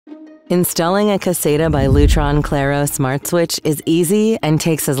Installing a Caseta by Lutron Claro Smart Switch is easy and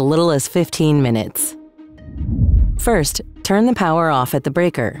takes as little as 15 minutes. First, turn the power off at the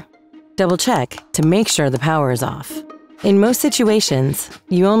breaker. Double-check to make sure the power is off. In most situations,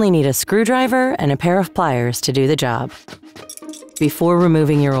 you only need a screwdriver and a pair of pliers to do the job. Before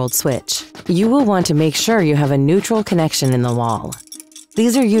removing your old switch, you will want to make sure you have a neutral connection in the wall.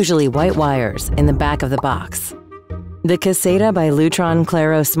 These are usually white wires in the back of the box. The Caseta by Lutron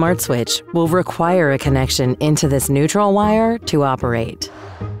Claro Smart Switch will require a connection into this neutral wire to operate.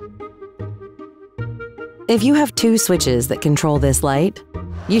 If you have 2 switches that control this light,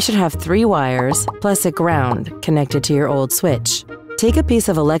 you should have 3 wires plus a ground connected to your old switch. Take a piece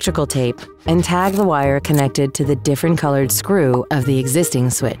of electrical tape and tag the wire connected to the different colored screw of the existing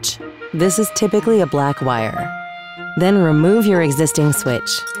switch. This is typically a black wire. Then remove your existing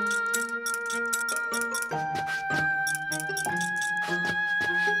switch.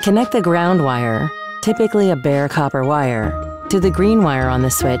 Connect the ground wire, typically a bare copper wire, to the green wire on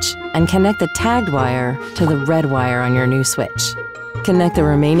the switch and connect the tagged wire to the red wire on your new switch. Connect the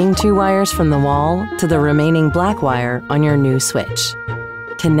remaining 2 wires from the wall to the remaining black wire on your new switch.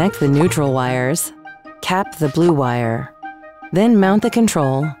 Connect the neutral wires, cap the blue wire, then mount the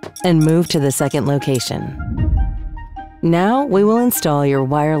control and move to the second location. Now we will install your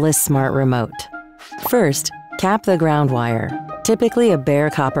wireless smart remote. First, cap the ground wire, typically a bare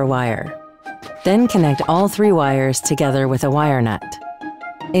copper wire. Then connect all 3 wires together with a wire nut.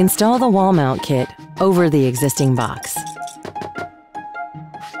 Install the wall mount kit over the existing box.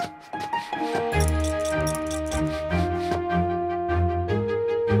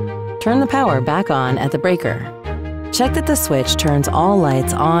 Turn the power back on at the breaker. Check that the switch turns all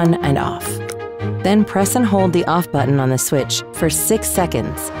lights on and off. Then press and hold the off button on the switch for 6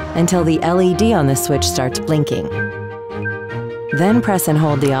 seconds until the LED on the switch starts blinking. Then press and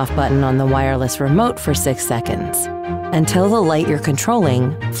hold the off button on the wireless remote for 6 seconds until the light you're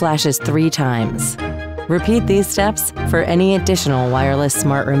controlling flashes 3 times. Repeat these steps for any additional wireless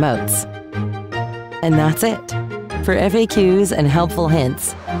smart remotes. And that's it. For FAQs and helpful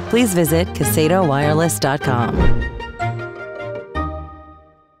hints, please visit casetawireless.com.